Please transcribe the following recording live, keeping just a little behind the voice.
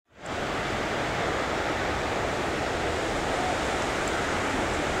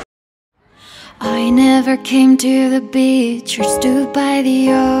I never came to the beach or stood by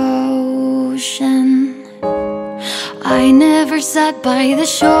the ocean. I never sat by the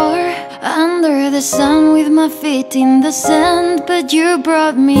shore under the sun with my feet in the sand. But you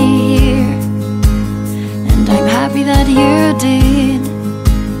brought me here, and I'm happy that you did.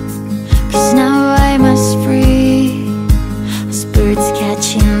 'Cause now I'm as free as birds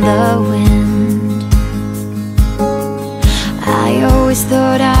catching the wind. I always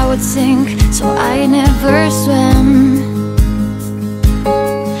thought I would sink, so I never swam.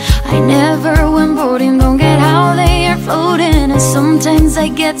 I never went boating, don't get how they are floating. And sometimes I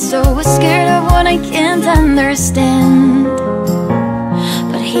get so scared of what I can't understand.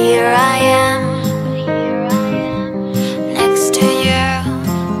 But here I am, next to you.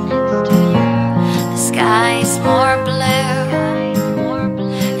 The sky is more blue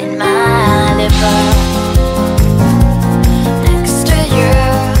in Malibu. Next to you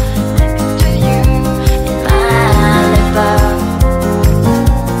in Malibu.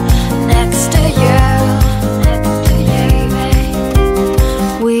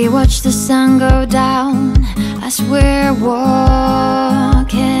 We watch the sun go down as we're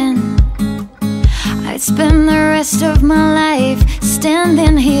walking. I'd spend the rest of my life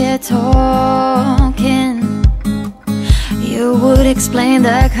standing here talking. You would explain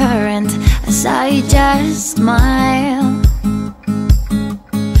the current as I just smile,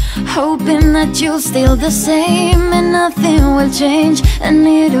 hoping that you'll still the same and nothing will change, and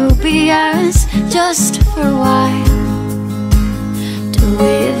it'll be us just for a while. Do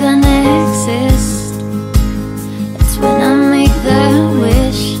we even exist? That's when I make the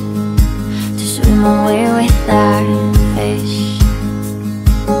wish to swim away with our fish.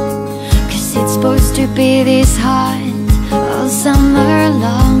 'Cause it's supposed to be this hot all summer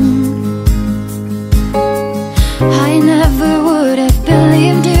long. I never would have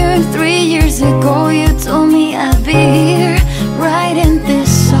believed you if 3 years ago you told me I'd be here writing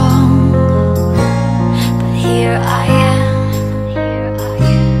this song. But here I am,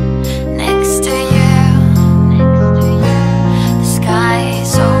 next to you. The sky is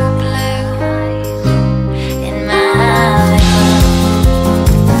so blue in Malibu.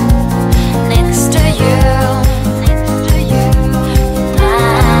 Next to you in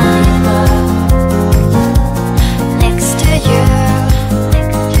Malibu. Next to you,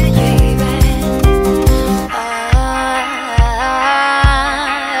 baby.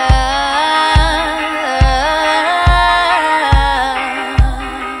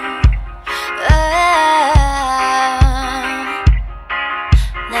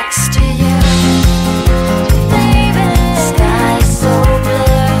 Next to you, baby. Sky is so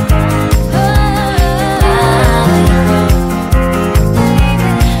blue.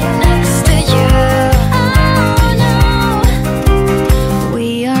 Next to you. Oh no. We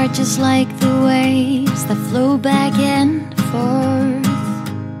are just like the waves that flow back and forth.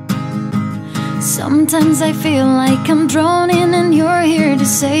 Sometimes I feel like I'm drowning and you're here to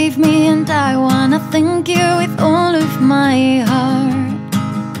save me, and I wanna thank you with all of my heart.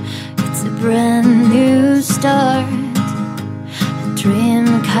 It's a brand new start, a dream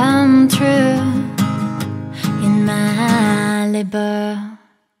come true in Malibu.